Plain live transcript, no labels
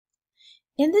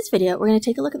In this video, we're going to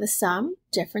take a look at the sum,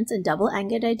 difference, and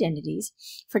double-angled identities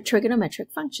for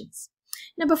trigonometric functions.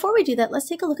 Now, before we do that, let's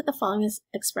take a look at the following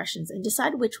expressions and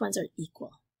decide which ones are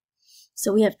equal.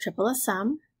 So we have triple a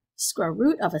sum, square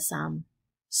root of a sum,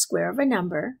 square of a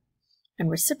number, and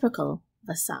reciprocal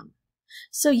of a sum.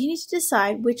 So you need to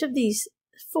decide which of these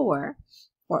four,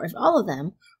 or if all of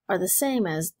them, are the same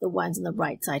as the ones on the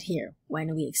right side here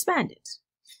when we expand it.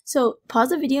 So pause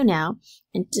the video now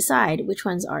and decide which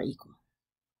ones are equal.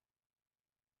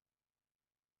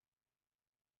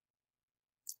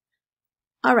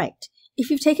 All right, if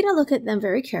you've taken a look at them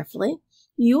very carefully,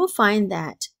 you will find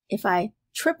that if I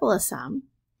triple a sum,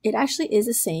 it actually is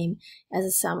the same as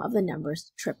the sum of the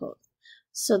numbers tripled.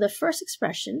 So the first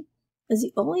expression is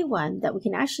the only one that we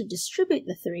can actually distribute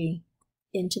the 3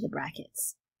 into the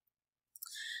brackets.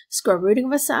 Square rooting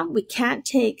of a sum, we can't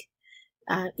take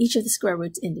each of the square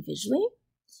roots individually.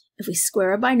 If we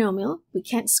square a binomial, we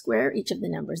can't square each of the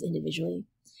numbers individually.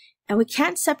 And we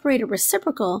can't separate a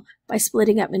reciprocal by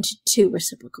splitting up into 2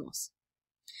 reciprocals.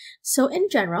 So in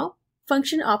general,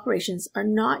 function operations are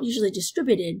not usually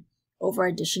distributed over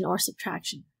addition or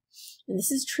subtraction. And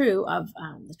this is true of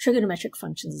the trigonometric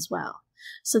functions as well.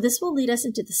 So this will lead us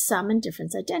into the sum and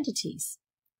difference identities.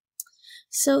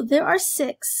 So there are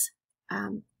 6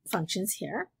 functions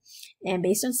here, and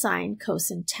based on sine,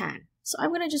 cosine, tan. So I'm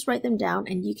going to just write them down,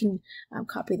 and you can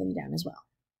copy them down as well.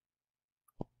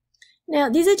 Now,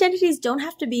 these identities don't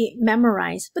have to be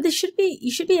memorized, but you should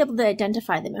be able to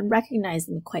identify them and recognize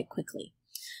them quite quickly.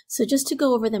 So just to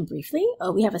go over them briefly,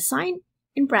 we have a sine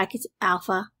in brackets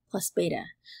alpha plus beta.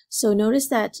 So notice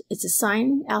that it's a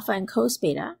sine alpha and cos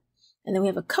beta, and then we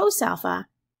have a cos alpha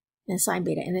and sine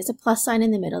beta, and there's a plus sign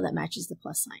in the middle that matches the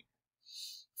plus sign.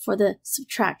 For the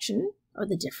subtraction, or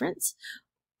the difference,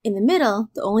 in the middle,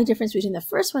 the only difference between the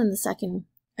first one and the second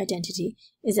identity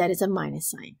is that it's a minus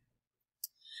sign.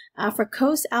 For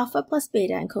cos alpha plus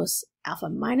beta and cos alpha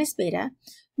minus beta,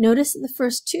 notice that the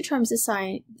first 2 terms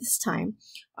this time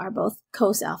are both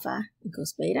cos alpha and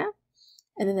cos beta,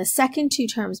 and then the second 2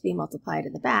 terms being multiplied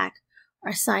at the back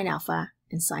are sine alpha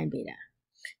and sine beta.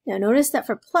 Now notice that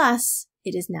for plus,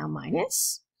 it is now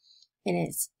minus, and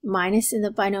it's minus in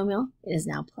the binomial, it is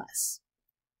now plus.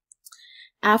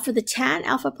 For the tan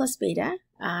alpha plus beta,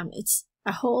 it's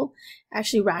a whole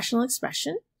actually rational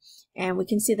expression. And we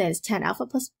can see that it's tan alpha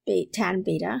plus tan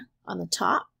beta on the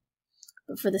top.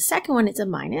 But for the second one, it's a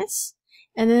minus.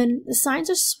 And then the signs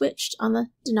are switched on the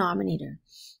denominator.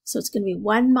 So it's going to be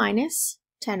 1 minus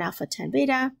tan alpha tan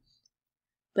beta.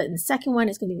 But in the second one,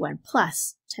 it's going to be 1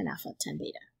 plus tan alpha tan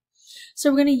beta. So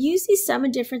we're going to use these sum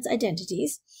and difference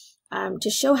identities to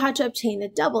show how to obtain the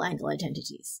double angle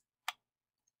identities.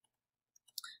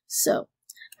 So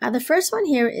the first one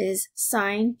here is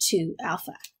sine 2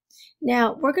 alpha.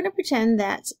 Now, we're going to pretend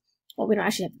that, well, we don't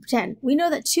actually have to pretend. We know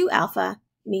that 2 alpha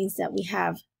means that we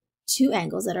have 2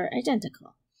 angles that are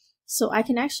identical. So I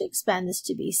can actually expand this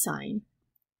to be sine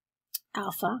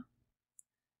alpha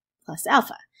plus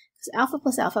alpha. Because alpha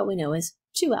plus alpha we know is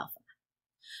 2 alpha.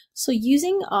 So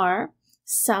using our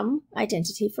sum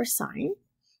identity for sine,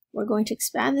 we're going to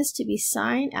expand this to be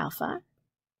sine alpha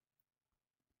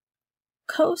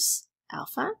cos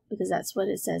alpha, because that's what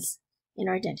it says in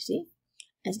our identity.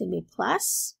 It's going to be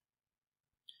plus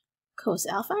cos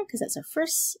alpha, because that's our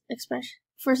first expression,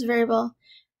 first variable,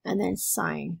 and then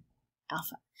sine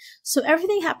alpha. So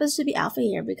everything happens to be alpha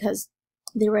here because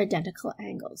they were identical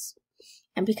angles.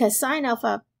 And because sine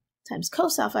alpha times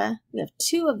cos alpha, we have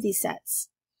 2 of these sets.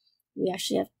 We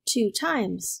actually have 2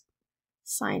 times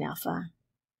sine alpha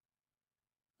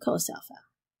cos alpha.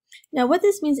 Now what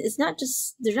this means is they're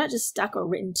not just stuck or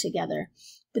written together,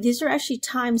 but these are actually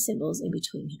time symbols in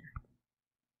between here.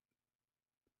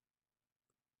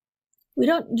 We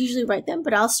don't usually write them,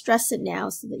 but I'll stress it now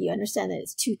so that you understand that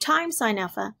it's 2 times sine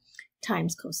alpha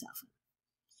times cos alpha.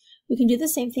 We can do the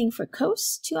same thing for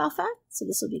cos 2 alpha. So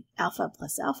this will be alpha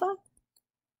plus alpha.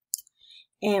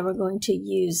 And we're going to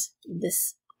use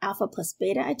this alpha plus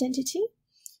beta identity.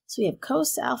 So we have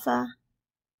cos alpha,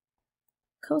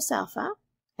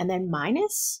 and then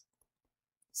minus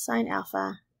sine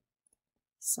alpha,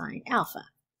 sine alpha.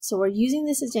 So we're using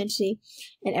this identity,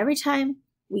 and every time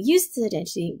we use this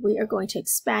identity, we are going to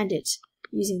expand it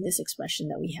using this expression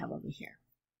that we have over here.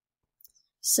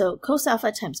 So cos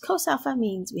alpha times cos alpha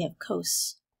means we have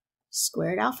cos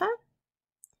squared alpha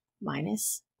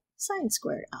minus sine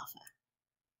squared alpha.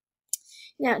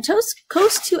 Now,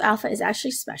 cos 2 alpha is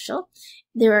actually special.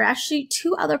 There are actually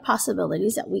 2 other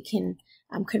possibilities that we can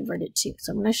convert it to.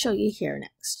 So I'm going to show you here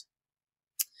next.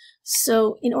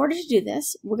 So in order to do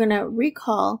this, we're going to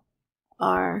recall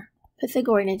our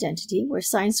Pythagorean identity, where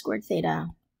sine squared theta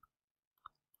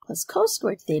plus cos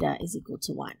squared theta is equal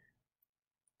to 1.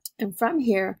 And from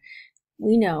here,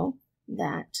 we know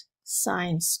that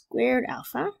sine squared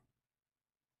alpha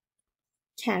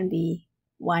can be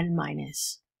 1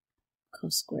 minus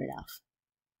cos squared alpha.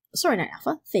 Sorry, not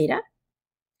alpha, theta.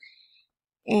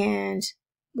 And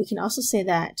we can also say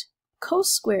that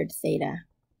cos squared theta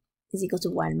is equal to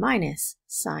 1 minus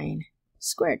sine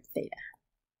squared theta.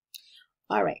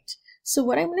 All right, so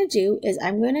what I'm going to do is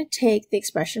I'm going to take the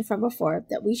expression from before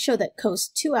that we show that cos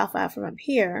 2 alpha from up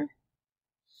here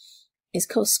is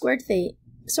cos squared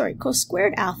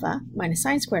alpha minus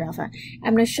sine squared alpha.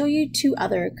 I'm going to show you two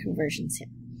other conversions here.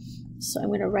 So I'm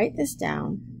going to write this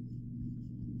down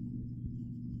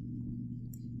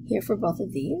here for both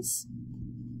of these.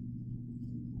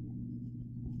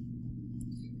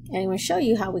 And I'm going to show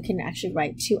you how we can actually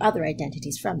write two other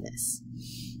identities from this.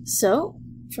 So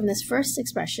from this first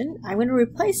expression, I'm going to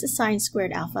replace the sine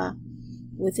squared alpha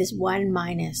with this 1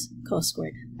 minus cos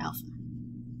squared alpha.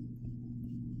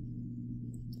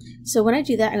 So when I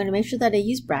do that, I'm going to make sure that I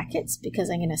use brackets because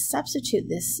I'm going to substitute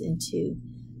this into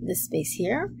this space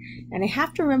here. And I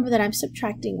have to remember that I'm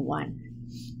subtracting 1.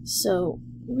 So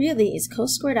really it's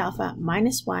cos squared alpha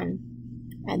minus 1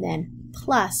 and then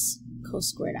plus cos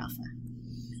squared alpha.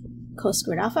 Cos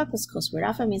squared alpha plus cos squared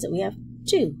alpha means that we have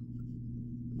 2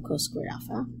 cos squared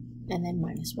alpha and then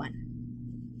minus 1.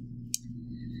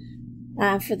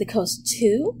 For the cos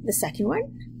 2, the second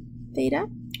one, theta,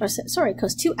 or sorry,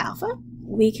 cos 2 alpha,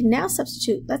 we can now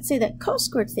substitute, let's say that cos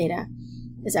squared theta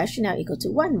is actually now equal to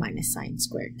 1 minus sine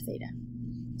squared theta.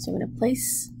 So I'm going to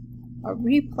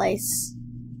replace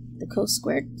the cos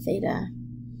squared theta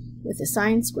with the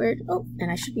sine squared, and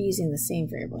I should be using the same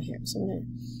variable here. So I'm going to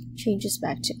change this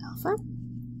back to alpha,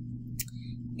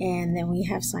 and then we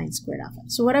have sine squared alpha.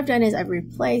 So what I've done is I've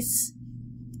replaced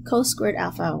cos squared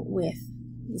alpha with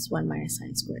this 1 minus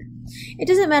sine squared. It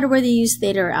doesn't matter whether you use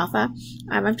theta or alpha.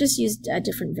 I've just used a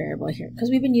different variable here because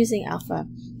we've been using alpha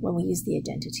when we use the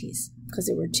identities because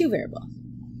there were two variables.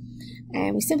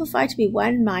 And we simplify to be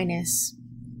 1 minus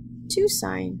 2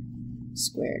 sine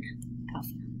squared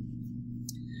alpha.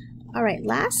 All right,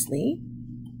 lastly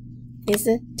is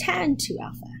the tan 2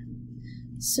 alpha.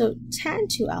 So tan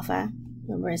 2 alpha,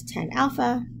 remember, is tan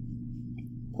alpha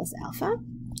plus alpha.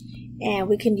 And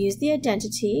we can use the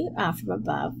identity from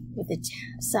above with the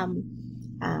sum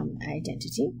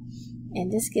identity.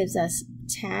 And this gives us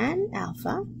tan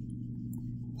alpha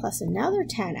plus another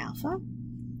tan alpha,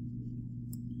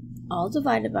 all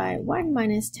divided by 1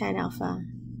 minus tan alpha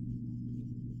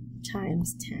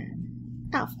times tan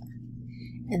alpha.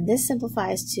 And this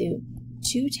simplifies to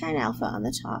 2 tan alpha on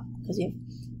the top because we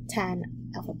have tan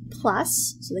alpha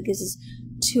plus, so that gives us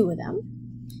 2 of them.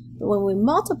 But when we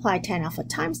multiply tan alpha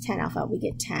times tan alpha, we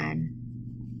get tan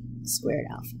squared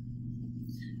alpha.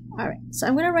 All right, so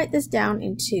I'm going to write this down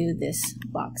into this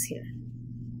box here.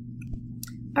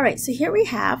 All right, so here we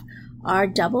have our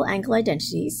double angle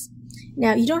identities.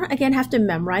 Now, you don't, again, have to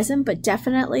memorize them, but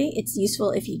definitely it's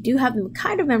useful if you do have them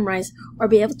kind of memorized or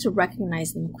be able to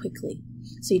recognize them quickly.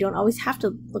 So you don't always have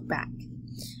to look back.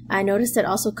 I noticed that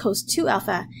also cos 2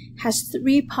 alpha has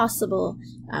 3 possible,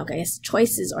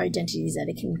 choices or identities that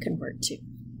it can convert to.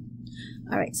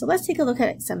 All right, so let's take a look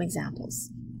at some examples.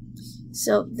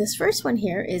 So this first one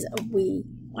here is we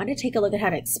want to take a look at how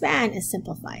to expand and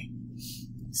simplify.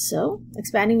 So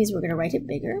expanding means we're going to write it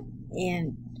bigger,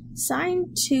 and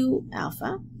sine 2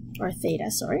 alpha, or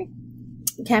theta, sorry,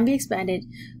 can be expanded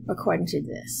according to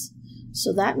this.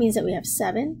 So that means that we have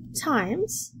 7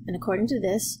 times, and according to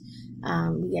this,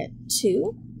 we get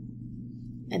 2,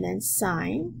 and then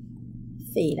sine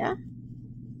theta,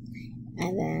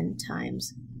 and then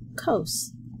times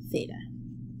cos theta.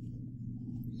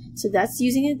 So that's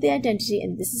using the identity,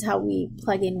 and this is how we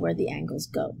plug in where the angles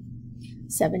go.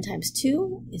 7 times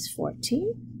 2 is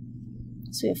 14.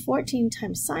 So we have 14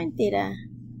 times sine theta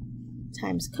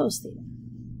times cos theta.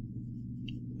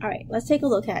 All right, let's take a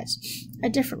look at a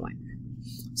different one.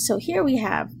 So here we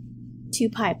have 2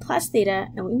 pi plus theta,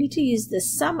 and we need to use the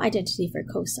sum identity for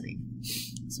cosine.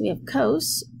 So we have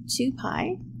cos 2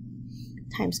 pi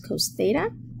times cos theta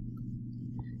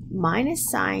minus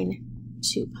sine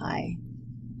 2 pi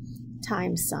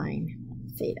times sine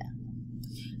theta.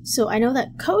 So I know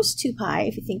that cos 2 pi,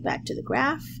 if you think back to the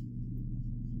graph,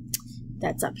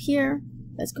 that's up here,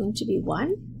 that's going to be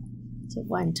 1. So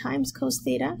 1 times cos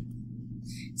theta.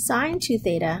 Sine 2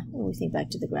 theta, when we think back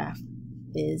to the graph,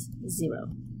 is 0.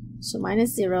 So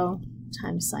minus 0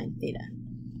 times sine theta.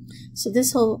 So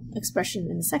this whole expression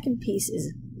in the second piece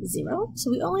is 0.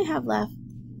 So we only have left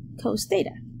cos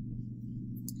theta.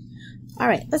 All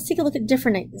right, let's take a look at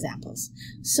different examples.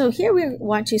 So here we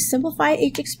want to simplify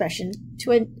each expression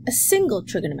to a single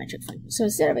trigonometric function. So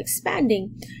instead of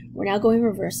expanding, we're now going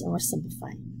reverse and we're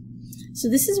simplifying. So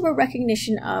this is where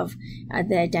recognition of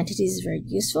the identities is very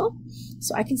useful.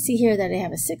 So I can see here that I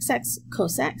have a 6x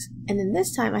cos x, and then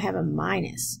this time I have a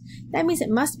minus. That means it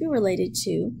must be related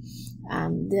to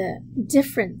the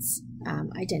difference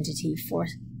identity for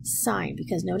sine,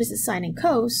 because notice it's sine and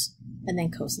cos, and then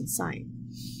cos and sine.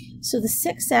 So the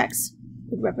 6x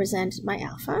would represent my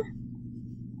alpha,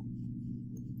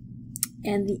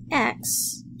 and the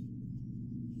x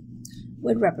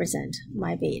would represent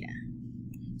my beta.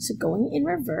 So going in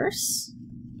reverse,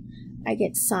 I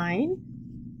get sine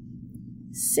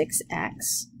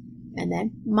 6x and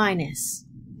then minus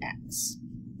x,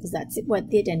 because that's what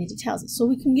the identity tells us. So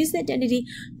we can use the identity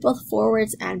both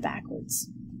forwards and backwards.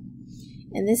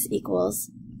 And this equals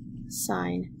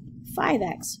sine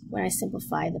 5x when I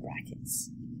simplify the brackets.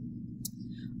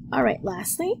 All right,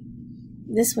 lastly,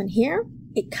 this one here,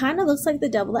 it kind of looks like the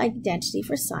double identity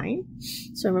for sine.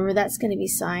 So remember, that's going to be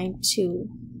sine 2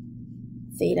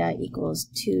 theta equals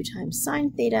 2 times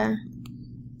sine theta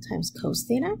times cos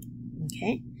theta.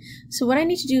 Okay, so what I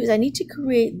need to do is I need to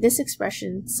create this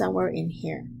expression somewhere in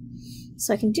here.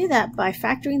 So I can do that by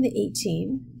factoring the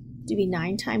 18 to be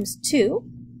 9 times 2,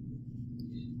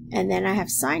 and then I have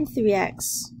sine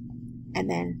 3x and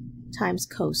then times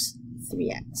cos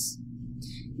 3x.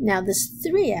 Now this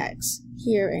 3x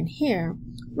here and here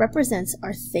represents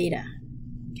our theta.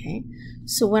 Okay,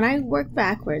 so when I work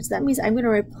backwards, that means I'm going to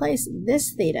replace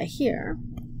this theta here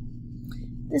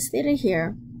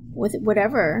with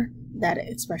whatever that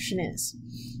expression is.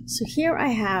 So here I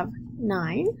have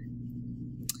 9,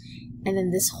 and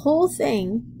then this whole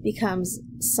thing becomes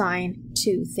sine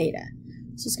 2 theta.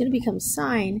 So it's going to become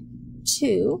sine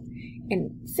 2,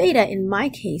 and theta in my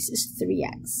case is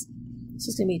 3x. So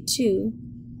it's going to be 2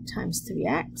 times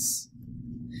 3x.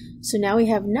 So now we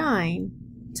have 9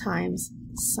 times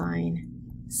sine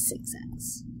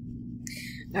 6x.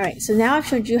 All right, so now I've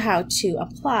showed you how to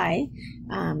apply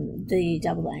the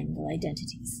double angle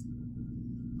identities.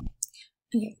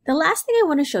 Okay, the last thing I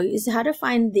want to show you is how to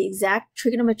find the exact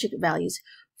trigonometric values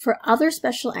for other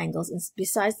special angles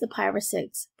besides the pi over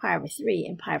 6, pi over 3,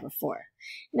 and pi over 4.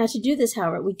 Now to do this,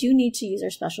 however, we do need to use our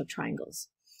special triangles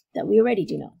that we already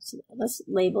do know. So let's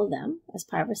label them as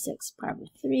pi over 6, pi over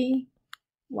 3,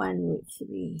 1 root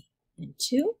 3, and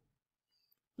 2.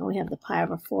 And we have the pi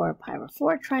over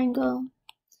 4 triangle,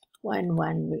 1,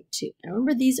 1 root 2. Now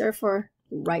remember, these are for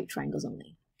right triangles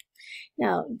only.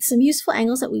 Now, some useful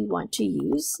angles that we want to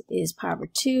use is pi over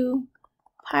 2,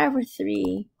 pi over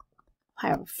 3,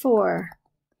 pi over 4,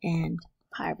 and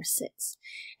pi over 6.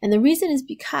 And the reason is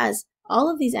because all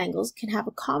of these angles can have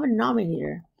a common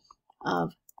denominator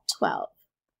of 12.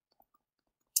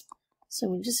 So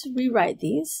we just rewrite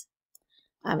these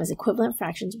as equivalent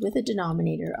fractions with a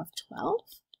denominator of 12.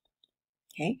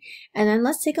 Okay, and then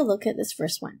let's take a look at this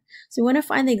first one. So we want to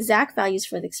find the exact values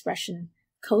for the expression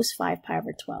cos 5 pi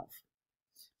over 12.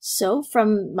 So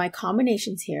from my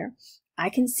combinations here, I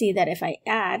can see that if I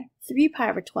add 3 pi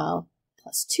over 12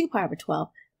 plus 2 pi over 12,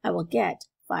 I will get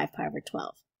 5 pi over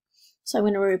 12. So I'm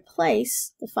going to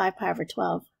replace the 5 pi over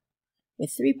 12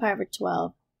 with 3 pi over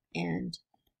 12 and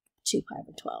 2 pi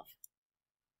over 12.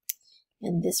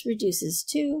 And this reduces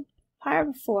to pi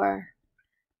over 4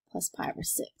 plus pi over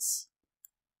 6.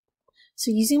 So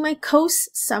using my cos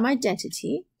sum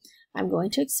identity, I'm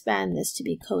going to expand this to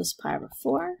be cos pi over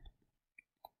 4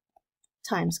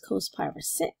 times cos pi over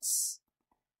 6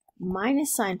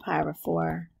 minus sine pi over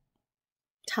 4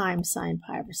 times sine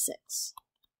pi over 6.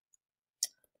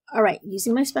 All right,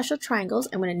 using my special triangles,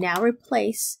 I'm going to now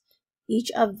replace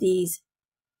each of these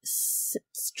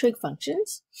trig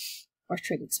functions or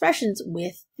trig expressions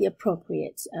with the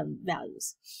appropriate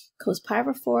values. Cos pi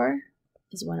over 4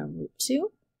 is 1 over root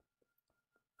 2.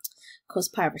 Cos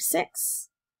pi over 6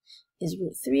 is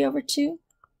root 3 over 2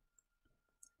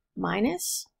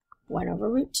 minus 1 over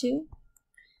root 2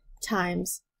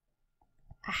 times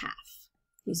a half,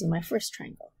 using my first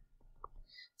triangle.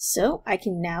 So I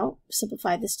can now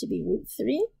simplify this to be root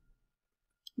 3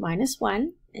 minus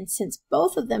 1, and since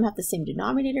both of them have the same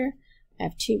denominator, I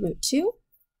have 2 root 2.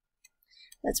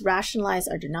 Let's rationalize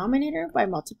our denominator by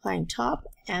multiplying top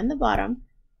and the bottom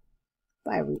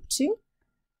by root 2.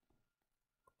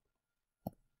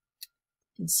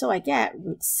 And so I get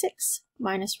root 6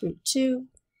 minus root 2,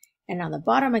 and on the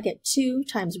bottom I get 2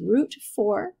 times root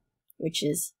 4, which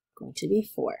is going to be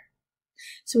 4.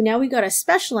 So now we got a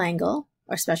special angle,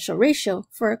 or special ratio,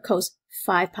 for cos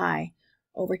 5 pi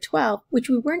over 12, which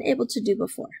we weren't able to do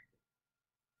before.